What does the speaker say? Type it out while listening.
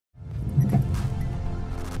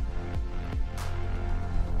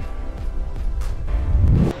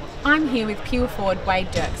I'm here with Peel forward Wade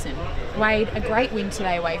Derksen. Wade, a great win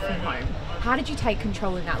today away from home. How did you take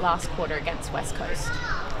control in that last quarter against West Coast?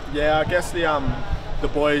 Yeah, I guess the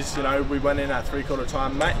boys, we went in at three-quarter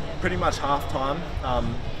time, pretty much half time.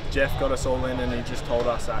 Jeff got us all in and he just told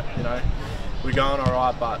us that, we're going all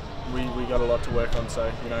right, but we got a lot to work on. So,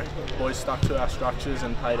 boys stuck to our structures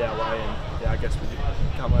and paid our way, and I guess we did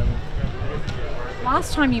come home.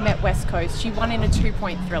 Last time you met West Coast, you won in a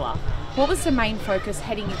 2-point thriller. What was the main focus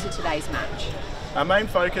heading into today's match? Our main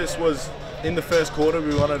focus was in the first quarter.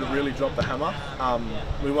 We wanted to really drop the hammer.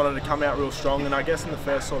 We wanted to come out real strong, and I guess in the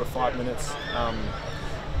first sort of 5 minutes,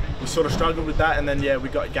 we sort of struggled with that, and then we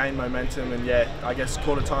gained momentum, and I guess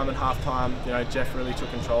quarter time and half time, Jeff really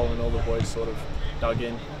took control and all the boys sort of dug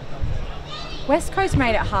in. West Coast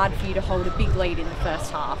made it hard for you to hold a big lead in the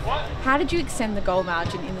first half. How did you extend the goal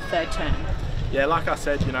margin in the third term? Yeah, like I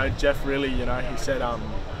said, Jeff really, he said,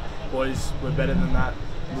 boys, we're better than that.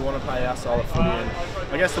 We want to play our style of footy, and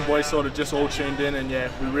I guess the boys sort of just all tuned in, and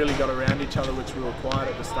we really got around each other, which we were quiet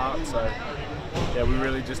at the start. So we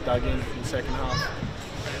really just dug in the second half.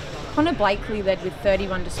 Connor Blakely led with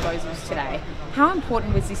 31 disposals today. How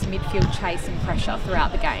important was this midfield chase and pressure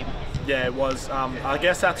throughout the game? Yeah, it was. I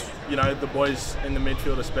guess that's, the boys in the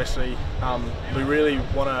midfield especially, we really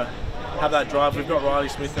want to have that drive. We've got Riley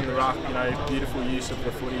Smith in the ruck, beautiful use of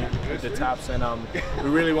the footy with the taps, and we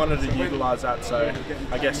really wanted to utilise that. So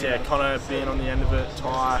I guess, Connor being on the end of it,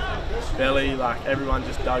 Ty, Belly, everyone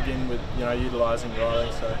just dug in with, utilising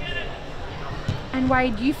Riley. So. And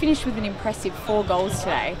Wade, you finished with an impressive 4 goals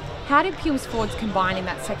today. How did Peel's forwards combine in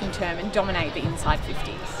that second term and dominate the inside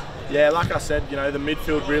 50s? Yeah, like I said, the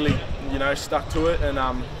midfield really, stuck to it,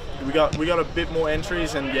 and we got a bit more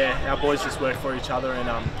entries, and our boys just worked for each other, and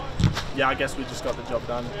I guess we just got the job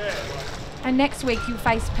done. And next week you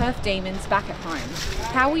face Perth Demons back at home.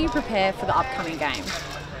 How will you prepare for the upcoming game?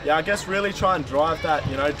 Yeah, I guess really try and drive that,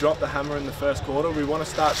 drop the hammer in the first quarter. We want to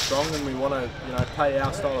start strong, and we want to, play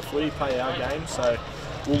our style of footy, play our game. So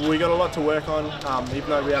we got a lot to work on. Even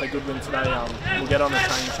though we had a good win today, we'll get on the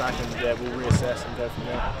training track and we'll reassess and go from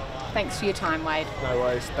there. Thanks for your time, Wade. No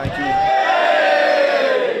worries. Thank you.